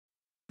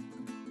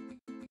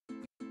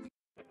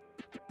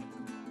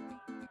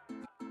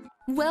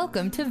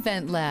Welcome to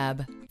Vent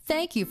Lab.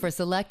 Thank you for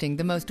selecting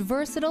the most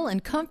versatile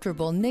and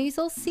comfortable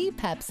nasal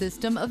CPAP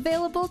system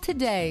available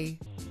today.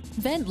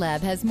 Vent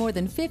Lab has more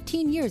than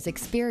 15 years'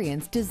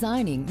 experience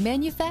designing,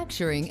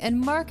 manufacturing,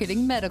 and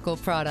marketing medical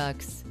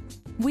products.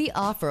 We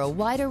offer a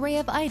wide array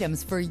of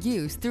items for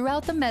use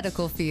throughout the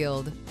medical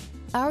field.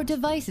 Our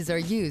devices are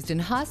used in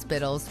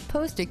hospitals,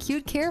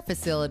 post-acute care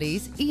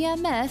facilities,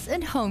 EMS,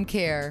 and home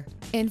care.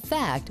 In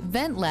fact,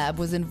 Vent Lab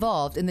was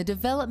involved in the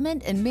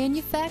development and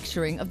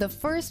manufacturing of the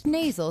first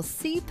nasal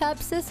CPAP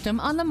system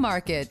on the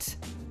market.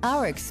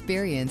 Our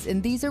experience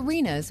in these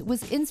arenas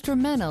was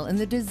instrumental in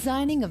the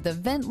designing of the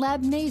Vent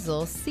Lab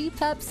nasal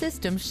CPAP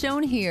system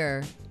shown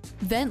here.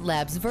 Vent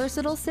Lab's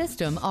versatile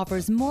system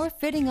offers more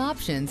fitting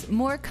options,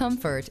 more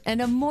comfort,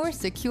 and a more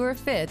secure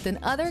fit than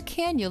other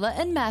cannula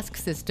and mask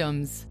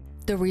systems.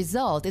 The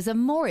result is a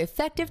more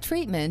effective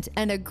treatment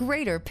and a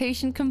greater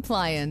patient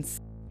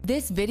compliance.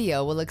 This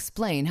video will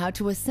explain how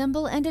to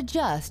assemble and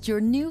adjust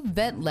your new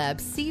Vent Lab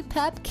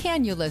CPAP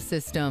cannula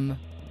system.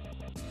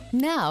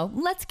 Now,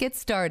 let's get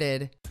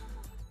started.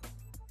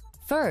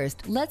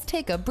 First, let's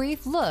take a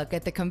brief look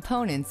at the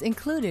components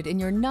included in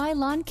your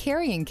nylon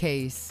carrying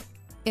case.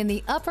 In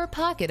the upper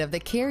pocket of the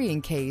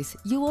carrying case,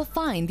 you will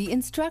find the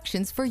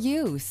instructions for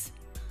use.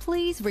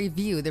 Please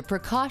review the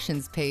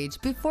precautions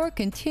page before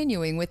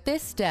continuing with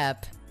this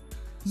step.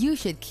 You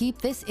should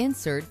keep this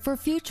insert for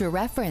future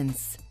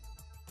reference.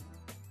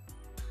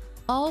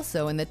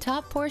 Also in the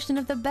top portion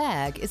of the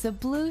bag is a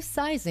blue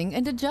sizing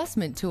and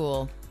adjustment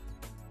tool,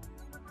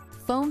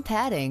 foam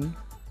padding,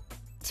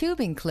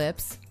 tubing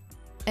clips,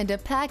 and a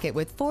packet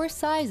with 4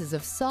 sizes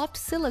of soft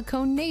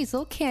silicone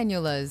nasal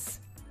cannulas.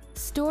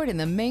 Stored in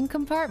the main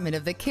compartment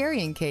of the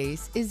carrying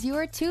case is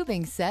your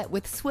tubing set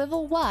with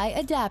swivel Y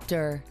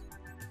adapter.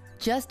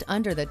 Just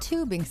under the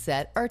tubing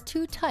set are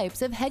 2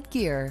 types of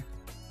headgear.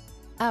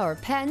 Our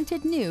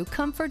patented new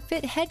Comfort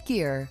Fit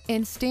headgear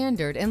in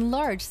standard and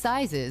large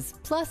sizes,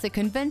 plus a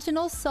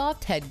conventional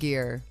soft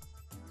headgear.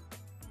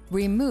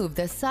 Remove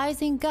the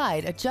sizing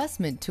guide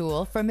adjustment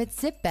tool from its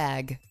zip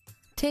bag.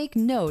 Take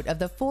note of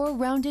the 4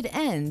 rounded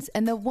ends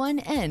and the one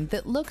end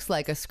that looks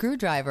like a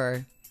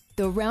screwdriver.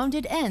 The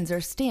rounded ends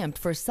are stamped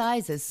for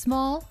sizes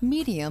small,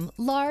 medium,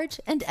 large,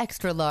 and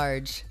extra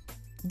large.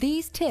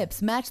 These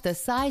tips match the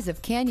size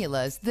of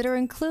cannulas that are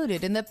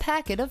included in the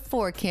packet of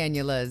 4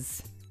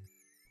 cannulas.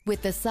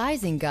 With the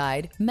sizing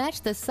guide,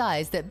 match the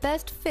size that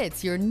best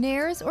fits your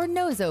nares or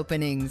nose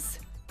openings.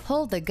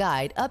 Hold the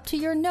guide up to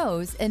your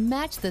nose and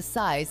match the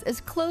size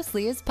as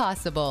closely as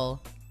possible.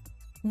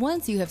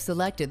 Once you have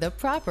selected the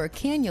proper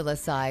cannula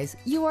size,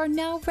 you are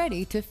now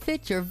ready to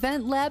fit your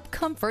Vent Lab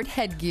Comfort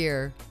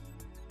headgear.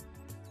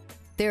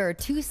 There are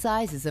 2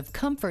 sizes of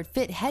Comfort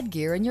Fit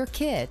headgear in your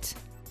kit.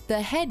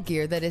 The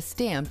headgear that is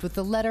stamped with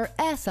the letter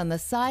S on the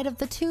side of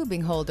the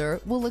tubing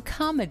holder will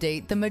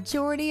accommodate the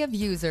majority of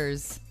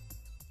users.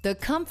 The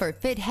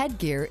Comfort Fit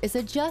headgear is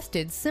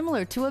adjusted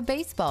similar to a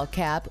baseball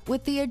cap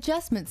with the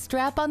adjustment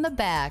strap on the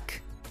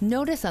back.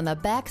 Notice on the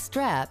back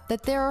strap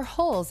that there are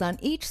holes on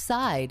each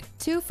side,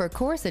 2 for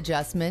coarse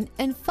adjustment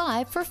and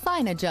 5 for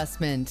fine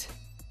adjustment.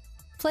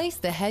 Place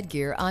the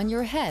headgear on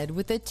your head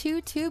with the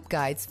 2 tube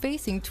guides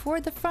facing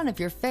toward the front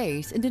of your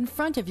face and in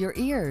front of your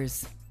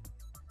ears.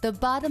 The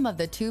bottom of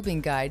the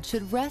tubing guide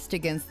should rest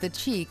against the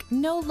cheek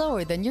no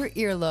lower than your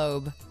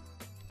earlobe.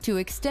 To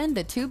extend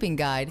the tubing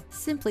guide,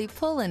 simply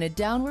pull in a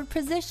downward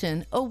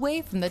position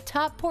away from the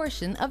top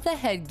portion of the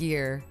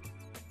headgear.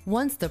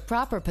 Once the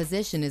proper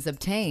position is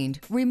obtained,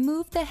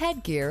 remove the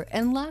headgear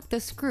and lock the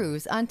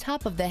screws on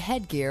top of the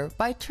headgear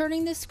by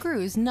turning the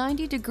screws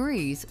 90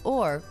 degrees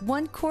or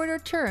 1/4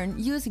 turn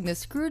using the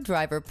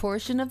screwdriver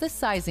portion of the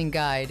sizing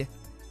guide.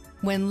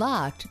 When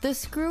locked, the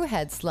screw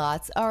head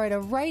slots are at a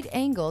right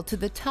angle to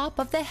the top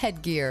of the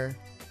headgear.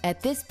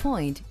 At this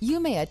point, you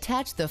may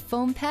attach the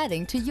foam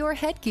padding to your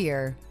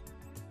headgear.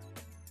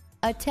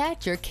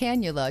 Attach your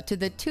cannula to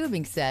the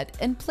tubing set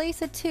and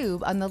place a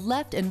tube on the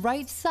left and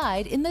right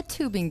side in the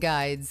tubing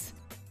guides.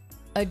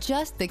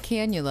 Adjust the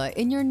cannula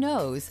in your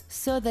nose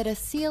so that a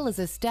seal is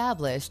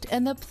established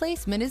and the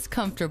placement is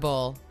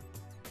comfortable.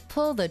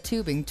 Pull the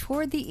tubing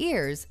toward the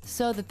ears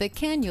so that the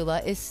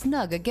cannula is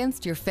snug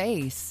against your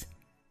face.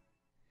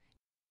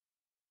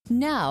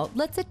 Now,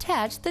 let's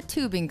attach the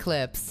tubing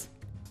clips.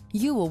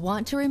 You will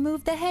want to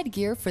remove the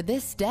headgear for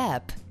this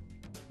step.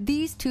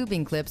 These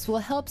tubing clips will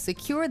help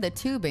secure the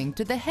tubing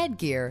to the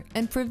headgear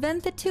and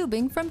prevent the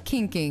tubing from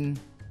kinking.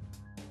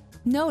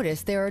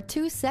 Notice there are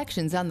 2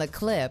 sections on the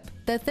clip.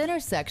 The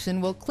thinner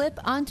section will clip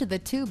onto the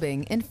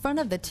tubing in front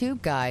of the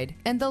tube guide,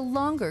 and the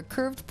longer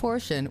curved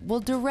portion will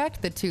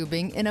direct the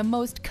tubing in a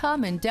most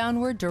common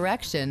downward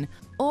direction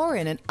or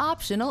in an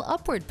optional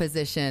upward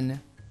position.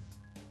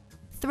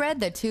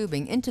 Thread the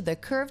tubing into the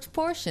curved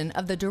portion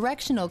of the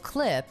directional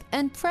clip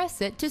and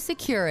press it to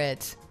secure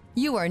it.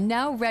 You are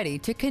now ready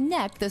to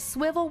connect the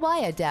swivel Y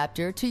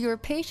adapter to your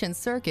patient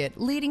circuit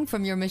leading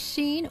from your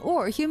machine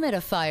or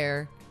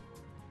humidifier.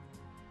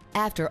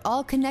 After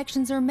all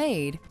connections are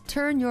made,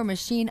 turn your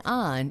machine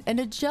on and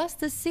adjust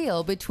the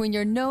seal between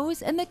your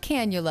nose and the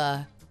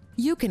cannula.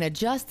 You can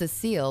adjust the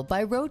seal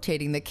by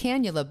rotating the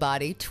cannula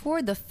body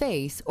toward the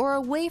face or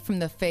away from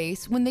the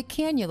face when the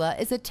cannula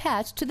is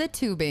attached to the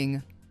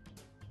tubing.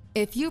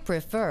 If you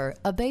prefer,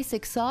 a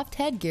basic soft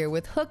headgear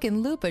with hook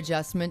and loop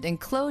adjustment and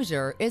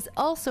closure is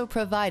also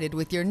provided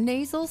with your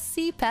nasal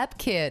CPAP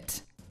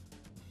kit.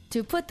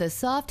 To put the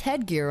soft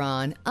headgear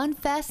on,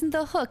 unfasten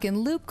the hook and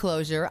loop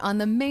closure on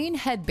the main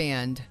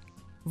headband.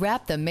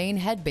 Wrap the main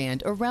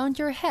headband around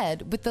your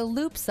head with the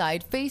loop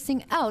side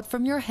facing out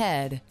from your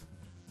head.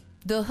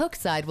 The hook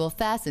side will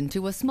fasten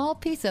to a small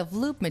piece of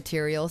loop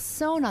material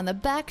sewn on the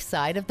back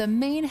side of the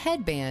main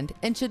headband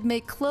and should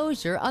make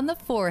closure on the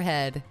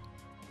forehead.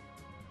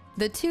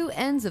 The two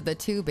ends of the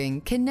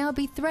tubing can now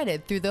be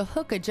threaded through the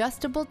hook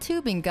adjustable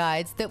tubing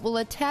guides that will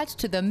attach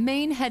to the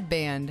main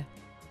headband.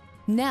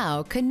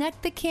 Now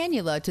connect the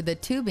cannula to the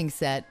tubing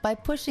set by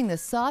pushing the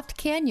soft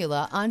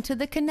cannula onto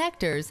the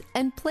connectors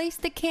and place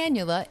the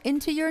cannula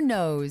into your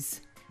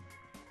nose.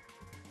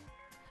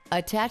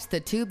 Attach the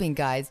tubing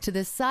guides to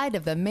the side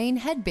of the main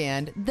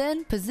headband,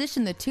 then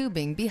position the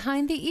tubing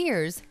behind the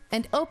ears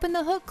and open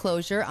the hook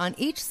closure on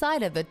each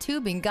side of the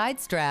tubing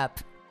guide strap.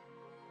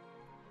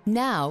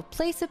 Now,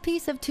 place a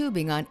piece of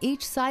tubing on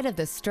each side of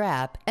the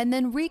strap and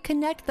then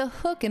reconnect the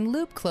hook and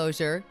loop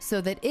closure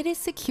so that it is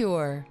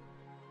secure.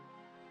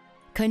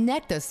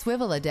 Connect the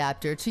swivel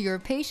adapter to your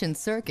patient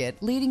circuit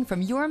leading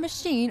from your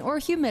machine or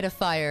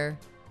humidifier.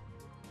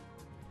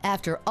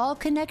 After all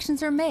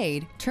connections are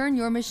made, turn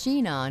your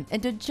machine on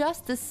and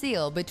adjust the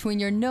seal between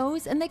your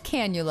nose and the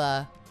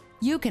cannula.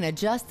 You can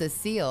adjust the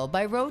seal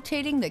by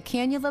rotating the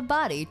cannula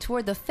body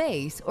toward the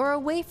face or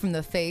away from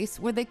the face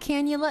where the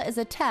cannula is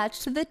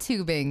attached to the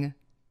tubing.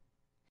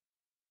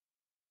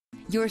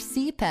 Your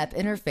CPAP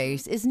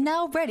interface is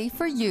now ready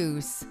for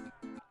use.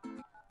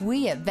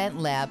 We at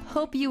VentLab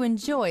hope you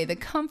enjoy the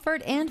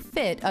comfort and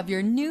fit of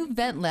your new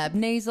VentLab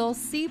nasal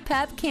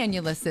CPAP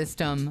cannula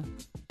system.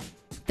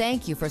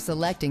 Thank you for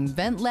selecting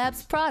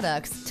VentLab's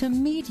products to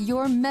meet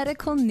your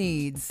medical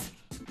needs.